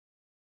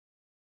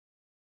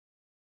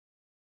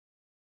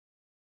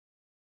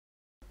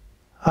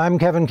I'm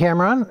Kevin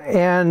Cameron,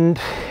 and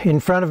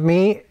in front of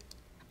me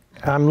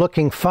I'm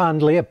looking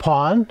fondly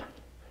upon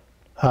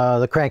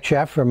the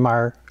crankshaft from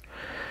our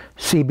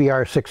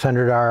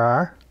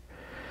CBR600RR,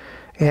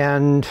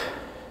 and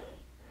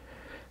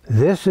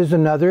this is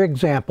another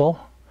example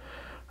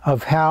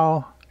of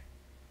how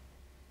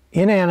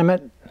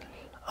inanimate,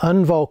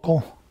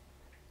 unvocal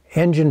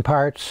engine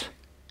parts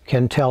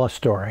can tell a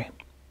story.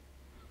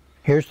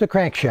 Here's the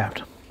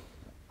crankshaft.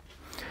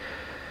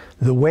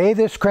 The way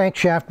this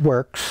crankshaft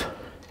works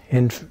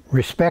in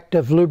respect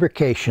of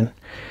lubrication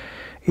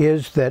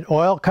is that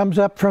oil comes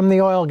up from the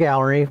oil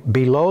gallery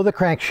below the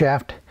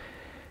crankshaft,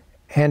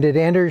 and it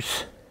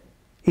enters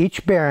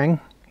each bearing,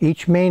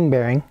 each main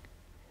bearing,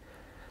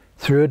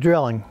 through a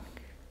drilling.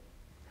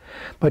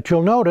 But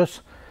you'll notice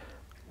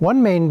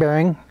one main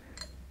bearing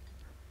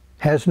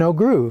has no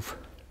groove.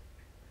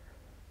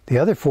 The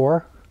other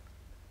four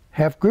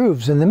have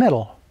grooves in the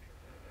middle.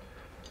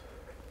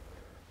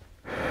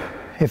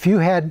 If you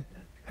had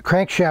a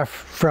crankshaft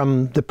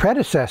from the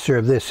predecessor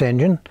of this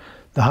engine,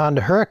 the Honda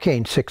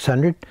Hurricane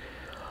 600,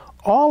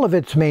 all of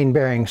its main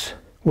bearings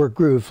were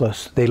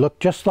grooveless. They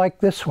looked just like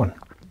this one.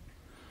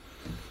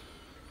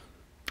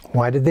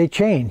 Why did they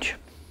change?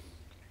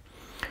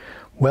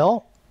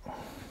 Well,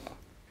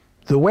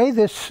 the way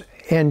this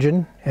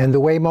engine and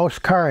the way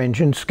most car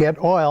engines get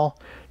oil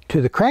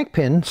to the crank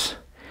pins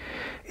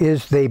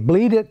is they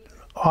bleed it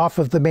off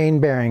of the main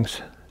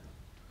bearings.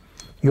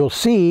 You'll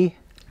see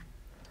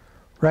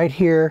right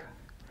here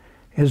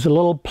is a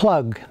little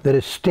plug that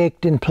is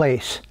staked in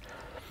place.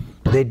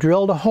 They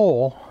drilled a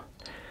hole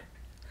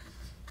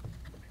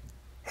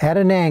at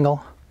an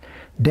angle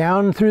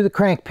down through the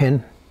crank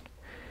pin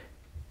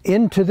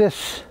into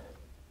this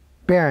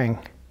bearing,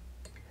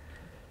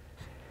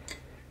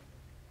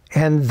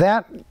 and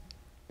that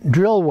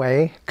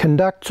drillway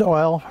conducts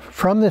oil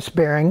from this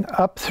bearing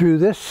up through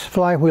this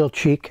flywheel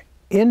cheek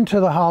into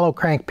the hollow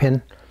crank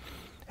pin,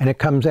 and it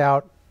comes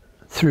out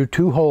through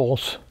two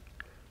holes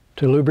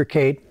to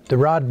lubricate the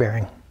rod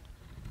bearing.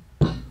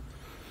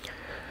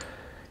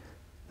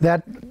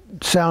 That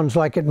sounds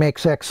like it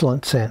makes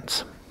excellent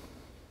sense.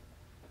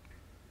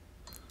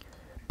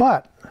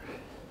 But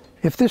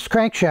if this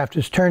crankshaft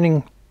is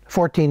turning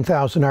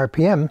 14,000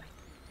 RPM,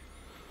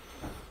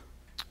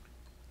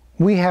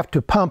 we have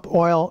to pump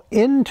oil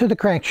into the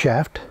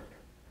crankshaft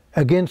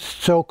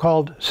against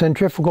so-called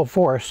centrifugal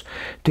force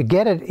to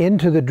get it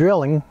into the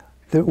drilling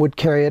that would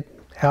carry it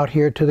out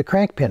here to the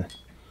crank pin.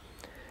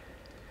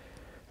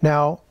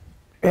 Now,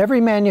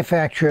 every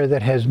manufacturer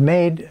that has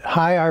made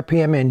high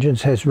RPM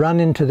engines has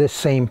run into this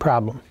same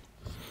problem.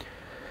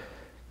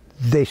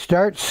 They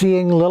start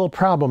seeing little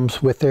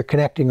problems with their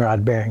connecting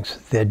rod bearings.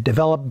 They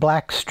develop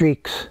black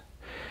streaks.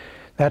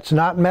 That's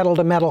not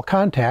metal-to-metal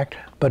contact,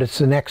 but it's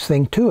the next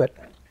thing to it.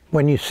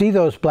 When you see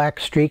those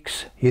black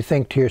streaks, you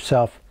think to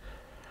yourself,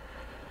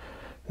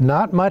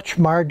 not much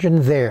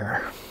margin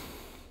there.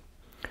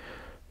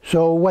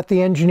 So what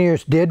the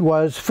engineers did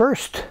was,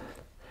 first,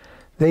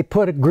 they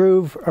put a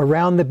groove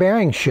around the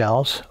bearing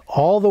shells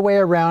all the way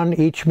around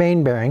each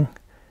main bearing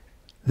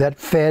that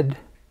fed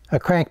a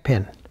crank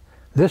pin.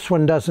 This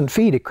one doesn't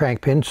feed a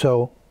crank pin,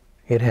 so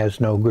it has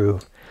no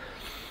groove.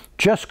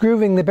 Just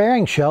grooving the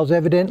bearing shells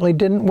evidently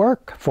didn't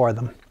work for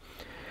them,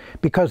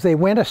 because they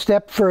went a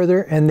step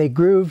further and they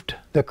grooved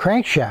the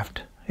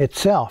crankshaft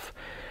itself.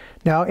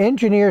 Now,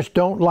 engineers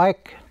don't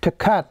like to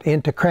cut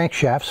into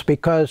crankshafts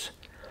because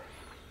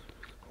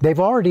they've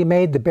already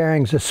made the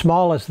bearings as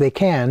small as they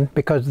can,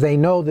 because they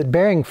know that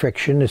bearing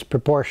friction is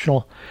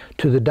proportional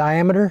to the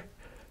diameter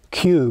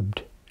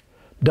cubed.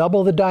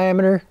 Double the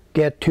diameter,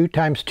 get 2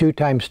 times 2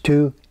 times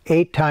 2,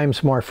 8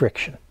 times more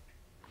friction.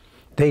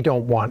 They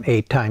don't want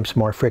 8 times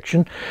more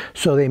friction,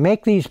 so they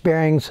make these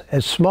bearings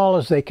as small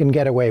as they can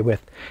get away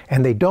with,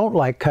 and they don't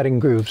like cutting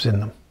grooves in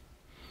them.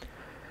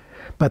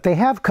 But they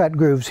have cut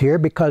grooves here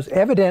because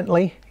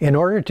evidently, in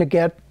order to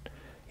get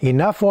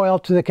enough oil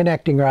to the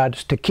connecting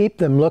rods to keep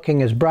them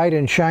looking as bright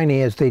and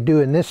shiny as they do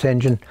in this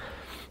engine,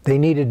 they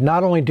needed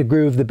not only to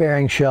groove the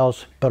bearing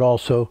shells, but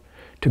also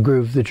to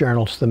groove the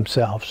journals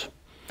themselves.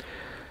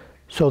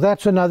 So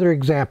that's another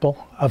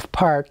example of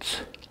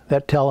parts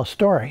that tell a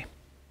story.